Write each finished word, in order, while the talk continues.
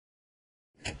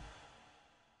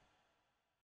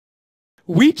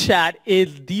WeChat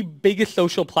is the biggest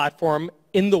social platform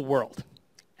in the world,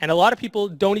 and a lot of people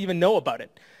don't even know about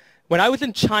it. When I was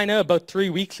in China about 3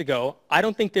 weeks ago, I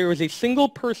don't think there was a single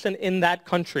person in that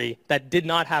country that did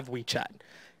not have WeChat.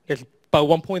 There's about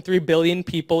 1.3 billion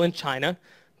people in China.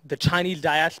 The Chinese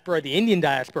diaspora, the Indian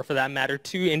diaspora for that matter,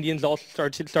 too, Indians also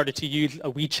started to use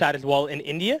a WeChat as well in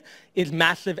India, is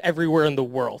massive everywhere in the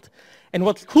world. And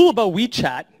what's cool about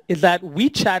WeChat is that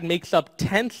WeChat makes up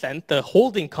Tencent, the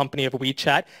holding company of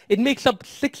WeChat. It makes up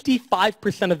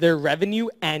 65% of their revenue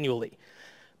annually.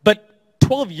 But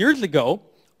 12 years ago,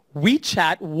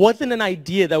 WeChat wasn't an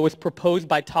idea that was proposed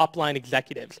by top-line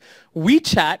executives.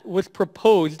 WeChat was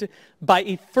proposed by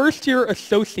a first-year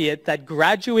associate that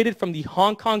graduated from the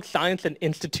Hong Kong Science and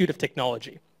Institute of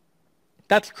Technology.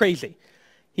 That's crazy.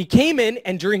 He came in,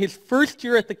 and during his first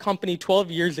year at the company 12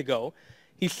 years ago,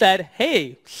 he said,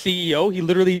 hey, CEO, he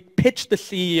literally pitched the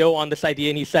CEO on this idea,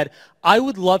 and he said, I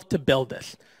would love to build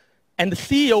this. And the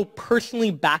CEO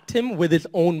personally backed him with his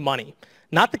own money,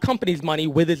 not the company's money,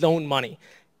 with his own money.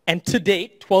 And to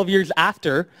date, 12 years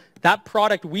after, that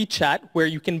product WeChat, where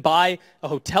you can buy a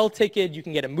hotel ticket, you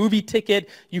can get a movie ticket,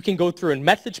 you can go through and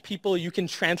message people, you can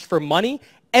transfer money,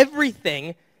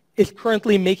 everything is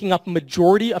currently making up a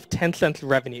majority of Tencent's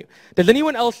revenue. Does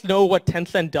anyone else know what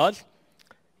Tencent does?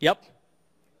 Yep.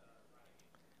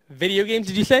 Video games,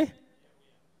 did you say?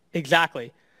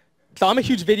 Exactly. So I'm a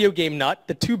huge video game nut.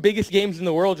 The two biggest games in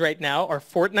the world right now are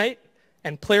Fortnite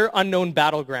and PlayerUnknown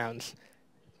Battlegrounds.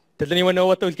 Does anyone know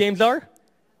what those games are?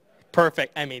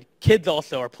 Perfect. I mean, kids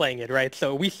also are playing it, right?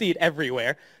 So we see it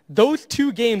everywhere. Those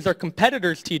two games are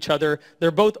competitors to each other. They're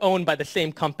both owned by the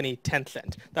same company,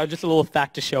 Tencent. That was just a little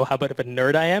fact to show how bit of a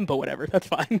nerd I am, but whatever, that's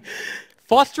fine.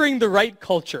 Fostering the right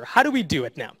culture. How do we do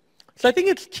it now? So I think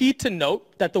it's key to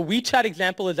note that the WeChat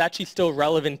example is actually still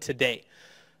relevant today.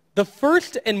 The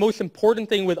first and most important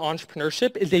thing with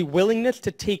entrepreneurship is a willingness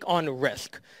to take on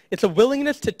risk. It's a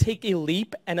willingness to take a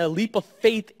leap and a leap of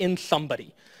faith in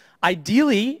somebody.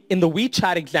 Ideally, in the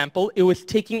WeChat example, it was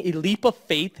taking a leap of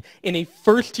faith in a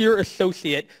first-year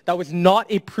associate that was not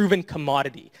a proven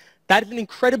commodity. That is an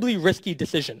incredibly risky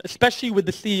decision, especially with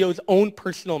the CEO's own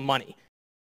personal money.